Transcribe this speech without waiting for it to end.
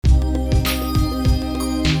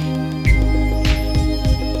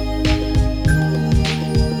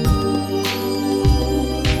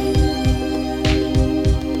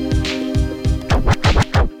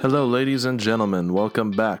Hello, ladies and gentlemen.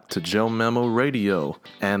 Welcome back to Joe Memo Radio.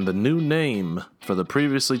 And the new name for the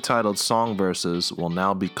previously titled song verses will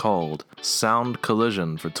now be called Sound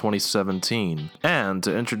Collision for 2017. And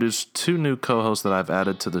to introduce two new co-hosts that I've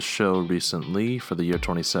added to the show recently for the year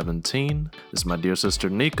 2017 is my dear sister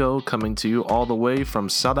Nico, coming to you all the way from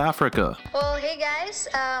South Africa. Well, hey guys,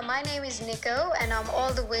 my name is Nico and I'm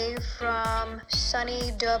all the way from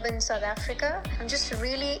sunny Durban, South Africa. I'm just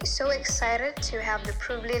really so excited to have the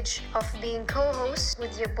privilege of being co-host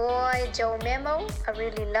with your boy Joe Memo. I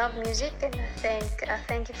really love music and I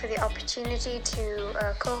thank you for the opportunity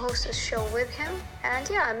to co-host a show with him. And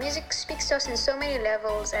yeah, music speaks to us in so many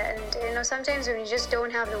levels, and sometimes when we just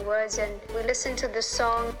don't have the words and we listen to the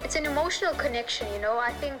song, it's an emotional connection.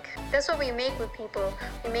 I think that's what we make with people.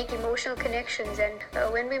 We make emotional connections, and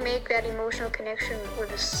when we make that emotional connection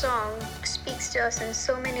with a song, it speaks to us in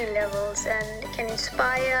so many levels, and it can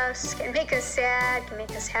inspire us, can make us sad, can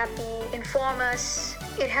make us happy, inform us.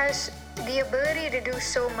 It has the ability to do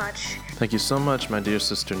so much. Thank you so much, my dear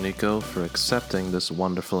sister Nico, for accepting this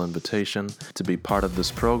wonderful invitation to be part of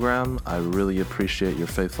this program. I really appreciate your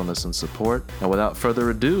faithfulness and support. And without further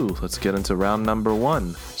ado, let's get into round number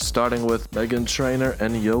one, starting with Meghan Trainor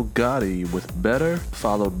and Yo Gotti with Better,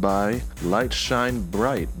 followed by Light Shine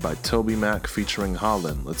Bright by Toby Mac featuring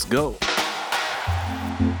Holland. Let's go.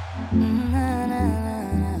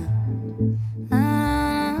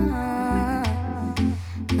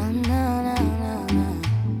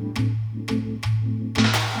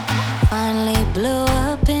 Blew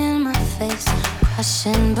up in my face, crushed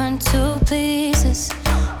and burnt to pieces.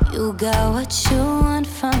 You got what you want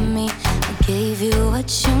from me, I gave you what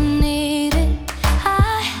you needed.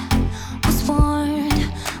 I was warned,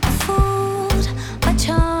 fooled by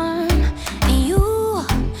charm, and you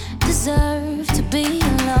deserve to be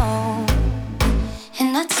alone.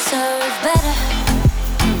 And I deserve better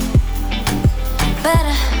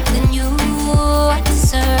than you. I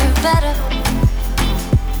deserve better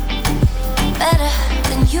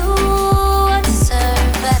than you, I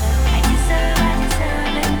deserve better. I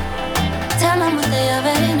deserve it. Tell them what they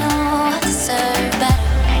already know. I deserve better.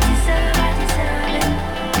 I deserve it.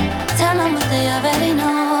 Tell them what they already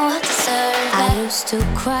know. I deserve better. I used to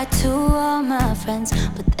cry to all my friends,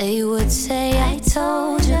 but they would say I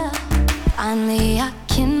told you. Finally I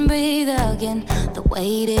can breathe again. The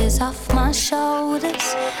weight is off my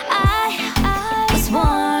shoulders. I was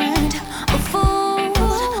warned, a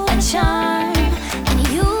fool, a charm.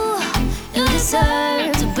 You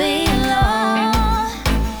deserve to be alone,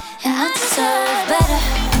 and I deserve better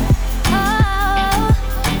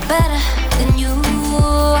than you.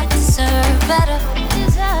 I deserve better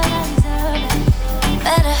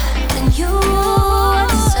than you. I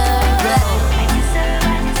deserve better.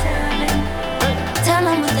 Tell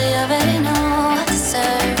them what they already know. I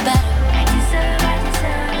deserve better.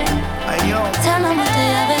 Tell them what they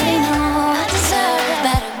already know. I deserve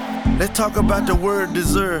better. Let's talk about the word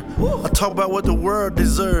deserve. I talk about what the world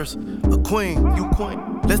deserves. A queen, you queen.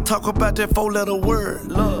 Let's talk about that four-letter word.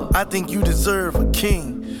 Love. I think you deserve a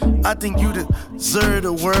king. I think you deserve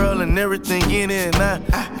the world and everything in it. And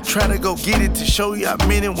I try to go get it to show you I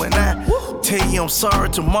meant it when I tell you I'm sorry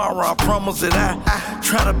tomorrow. I promise that I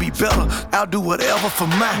try to be better. I'll do whatever for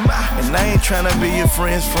mine. And I ain't trying to be your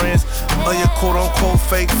friends or your quote-unquote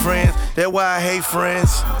fake friends. That's why I hate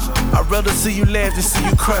friends. I'd rather see you laugh than see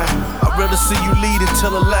you cry. I'd rather see you lead and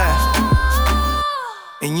tell a lie.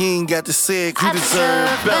 And you ain't got to say it, you deserve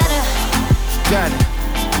better. Got it.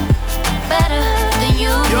 Better than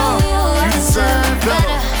you. You deserve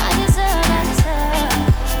better. I deserve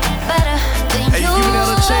better than hey, you. Hey, you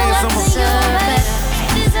never changed some of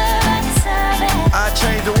I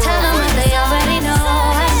changed the world. Tell them what they already know.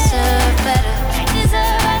 I deserve better.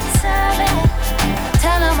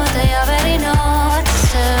 Tell them what they already know. I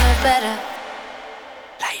deserve better.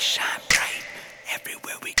 Light shine bright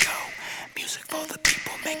everywhere we go. Music for the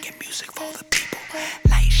people, making music for the people.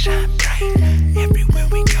 Light shine bright everywhere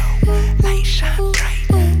we go. Light shine bright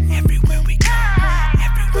everywhere we go.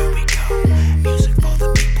 Everywhere we go. Music for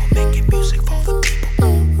the people, making music for the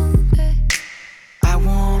people. I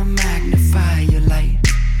wanna magnify your light.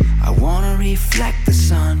 I wanna reflect the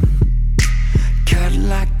sun. Cut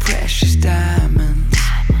like precious diamonds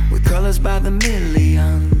with colors by the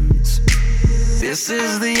millions. This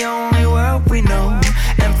is the only world we know,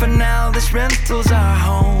 and for now this rental's our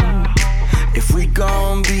home. If we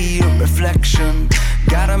gon' be a reflection,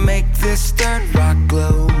 gotta make this third rock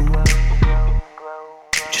glow.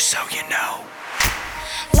 Just so you know,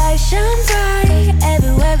 Light shine bright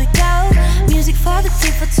everywhere we go. Music for the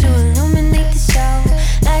people to illuminate the show.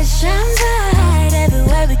 Light shine bright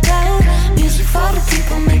everywhere we go. Music for the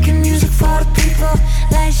people, making music for the people.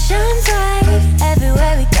 Light shine bright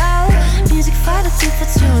everywhere we go. Music for the people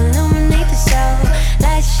to illuminate the show.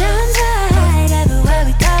 Light shine bright everywhere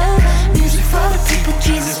we go. Music for the people,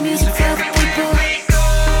 Jesus, music for the people.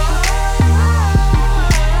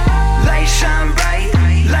 Light shine bright,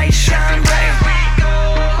 light shine bright.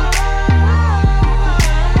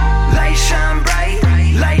 Light shine bright,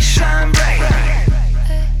 light shine bright.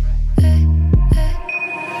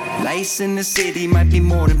 Lights in the city might be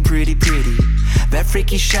more than pretty. That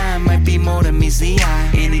freaky shine might be more than meets the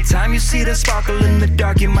eye. Anytime you see the sparkle in the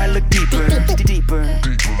dark, you might look deeper.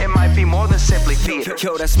 It might be more than simply theater.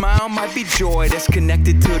 Yo, that smile might be joy that's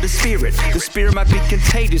connected to the spirit. The spirit might be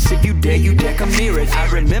contagious. If you dare come near it. I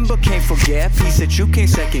remember, can't forget. Peace that you can't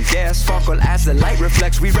second guess. Sparkle as the light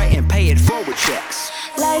reflects. We write and pay it forward checks.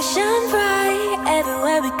 Light shine bright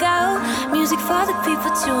everywhere we go. Music for the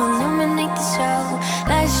people to illuminate the show.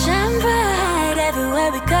 Light shine bright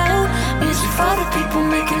everywhere we go. Music for the people,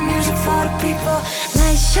 making music for the people.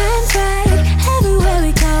 Light shine bright everywhere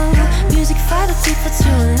we go. Music for the people to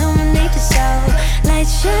illuminate the show. Light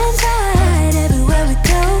shine bright everywhere we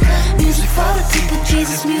go. Music for the people,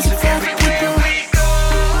 Jesus, music for the people.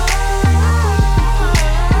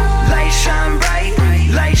 Light shine bright,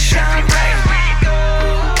 light shine bright.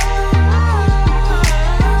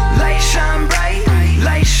 Light shine bright,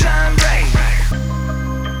 light shine bright.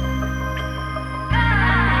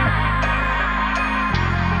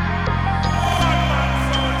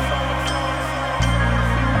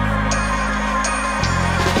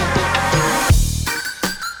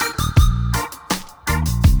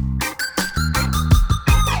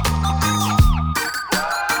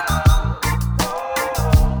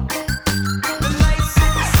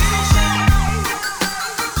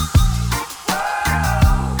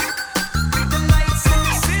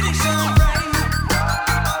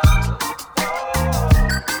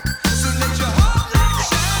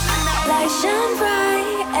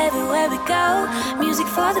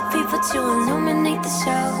 For the people to illuminate the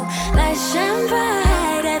show. Light shine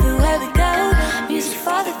bright everywhere we go. Music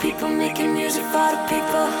for the people, making music for the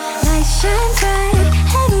people. Light shine bright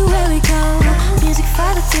everywhere we go. Music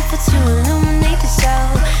for the people to illuminate the show.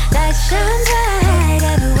 Light shine bright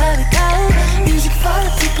everywhere we go. Music for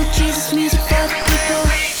the people, Jesus, music for the people.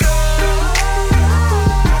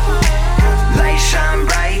 Light shine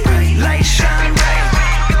bright, light shine bright.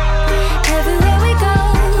 Everywhere we go.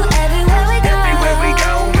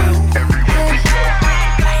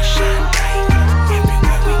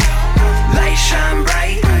 Shine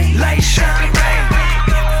bright, light shine bright.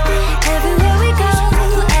 Everywhere we go,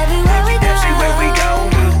 everywhere we go, everywhere we go,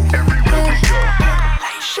 everywhere we go.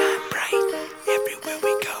 Light shine bright, everywhere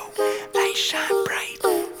we go. Light shine bright,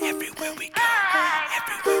 everywhere we go,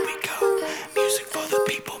 everywhere we go. Music for the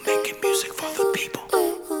people, making music for the people.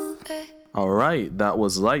 Alright, that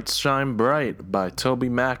was Lights Shine Bright by Toby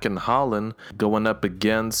Mac and Holland, going up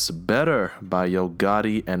against Better by Yo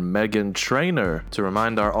Gotti and Meghan Trainor. To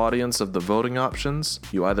remind our audience of the voting options,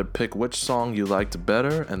 you either pick which song you liked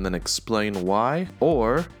better and then explain why,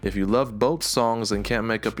 or if you love both songs and can't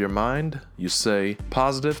make up your mind, you say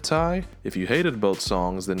positive tie. If you hated both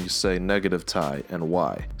songs, then you say negative tie and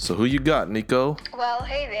why. So who you got, Nico? Well,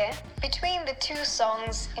 hey there. Between the two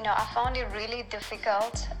songs, I found it really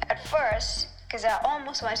difficult at first because I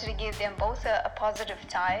almost wanted to give them both a positive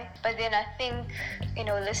tie. But then I think,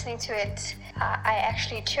 listening to it, I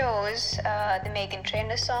actually chose the Meghan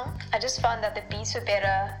Trainor song. I just found that the beats were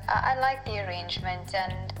better. I liked the arrangement,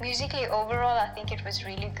 and musically overall, I think it was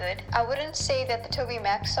really good. I wouldn't say that the Toby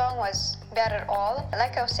Mac song was bad at all.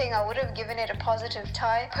 Like I was saying, I would have given it a positive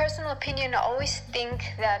tie. Personal opinion, I always think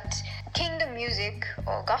that kingdom music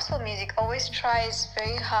or gospel music always tries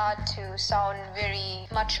very hard to sound very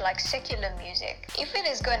much like secular music. If it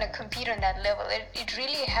is going to compete on that level, it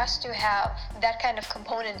really has to have that kind of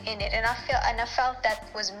component in it, and I felt that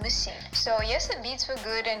was missing. So yes, the beats were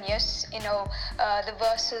good, and yes, the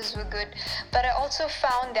verses were good, but I also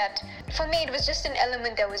found that for me it was just an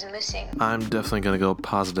element that was missing. I'm definitely going to go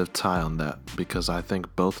positive tie on that because I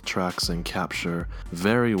think both tracks capture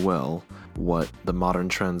very well what the modern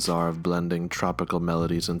trends are of blending tropical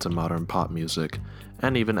melodies into modern pop music,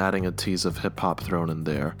 and even adding a tease of hip-hop thrown in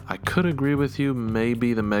there. I could agree with you,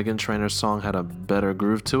 maybe the Meghan Trainor song had a better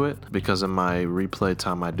groove to it, because in my replay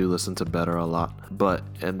time I do listen to Better a lot, but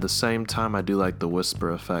at the same time I do like the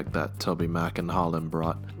whisper effect that Toby Mac and Holland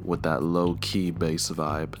brought with that low-key bass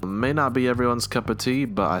vibe. May not be everyone's cup of tea,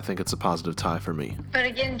 but I think it's a positive tie for me. But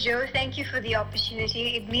again, Joe, thank you for the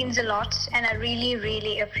opportunity. It means a lot, and I really,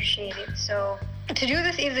 really appreciate it. So to do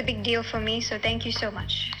this is a big deal for me, so thank you so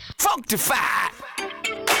much. Functified.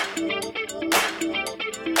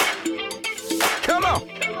 Come on.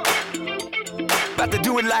 About to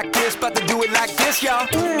do it like this, y'all.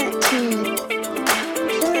 1, 2, 3.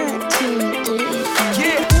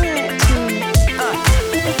 Yeah.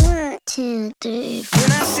 1, 2, 3.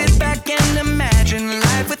 When I sit back and imagine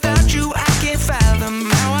life without you, I can't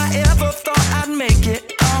fathom how I ever thought I'd make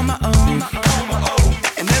it on my own.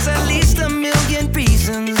 And there's at least a million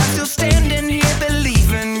reasons I'm still standing here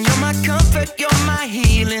believing you're my comfort, you're my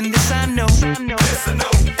healing. This I know.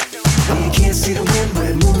 You can't see the wind, but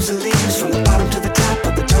it moves the leaves from the bottom to the top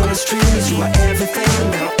of the tallest trees. You are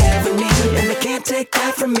everything that I'll ever need, and they can't take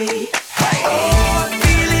that from me. Oh, I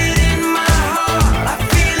feel it in my heart, I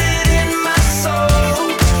feel it in my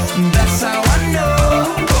soul. That's how I know.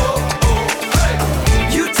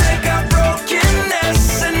 You take our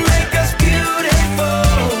brokenness and make us beautiful.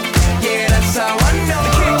 Yeah, that's how I know.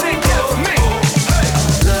 They can't take that from me.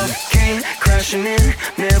 Love came crashing in,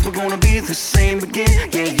 never gonna be the same again.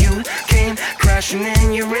 Yeah, you came crashing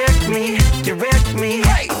in, you wrecked me, you wrecked me.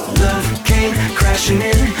 Love came crashing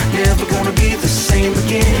in, never gonna be the same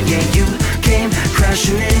again. Yeah, you came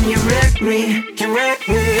crashing in, you wrecked me, you wrecked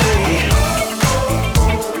me.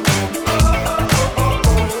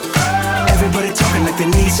 Everybody talking like they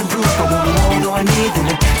need some proof, but what more do I need than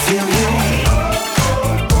to feel you?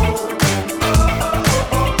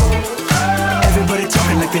 Everybody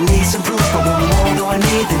talking like they need some proof, but what more do I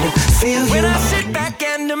need than to feel you? When I sit back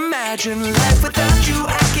and imagine life without you,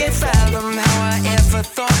 I can't fathom how I ever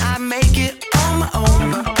thought I'd make it on my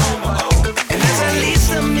own. And there's at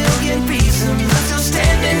least a million reasons I'm still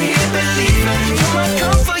standing here believing you're my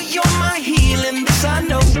comfort, you're my healing. This I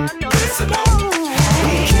know. You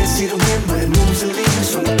can't see the wind, but it moves the leaves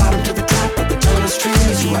from the bottom to the top of the tallest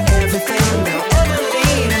trees. You are everything that I'll ever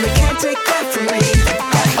need, and they can't take that from me.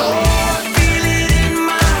 Oh, I feel it in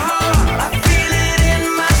my heart, I feel it in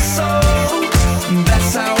my soul.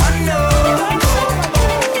 That's how I know.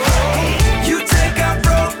 You take our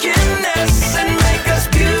brokenness and make us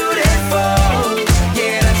beautiful.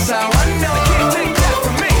 Yeah, that's how I know. They can't take that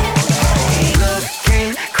from me. Love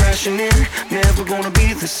came crashing in, never gonna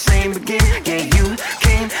be the same again. Yeah, you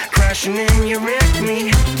came crashing in, you wrecked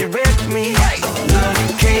me, you wrecked me. Love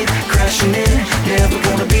came crashing in, never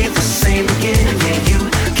gonna be the same again. Yeah, you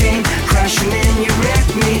came crashing in, you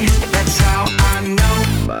wrecked me. That's how I know.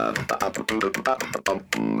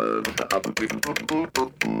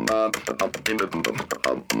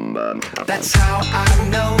 That's how I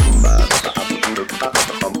know.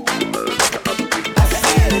 I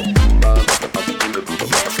feel it.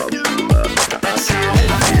 That's how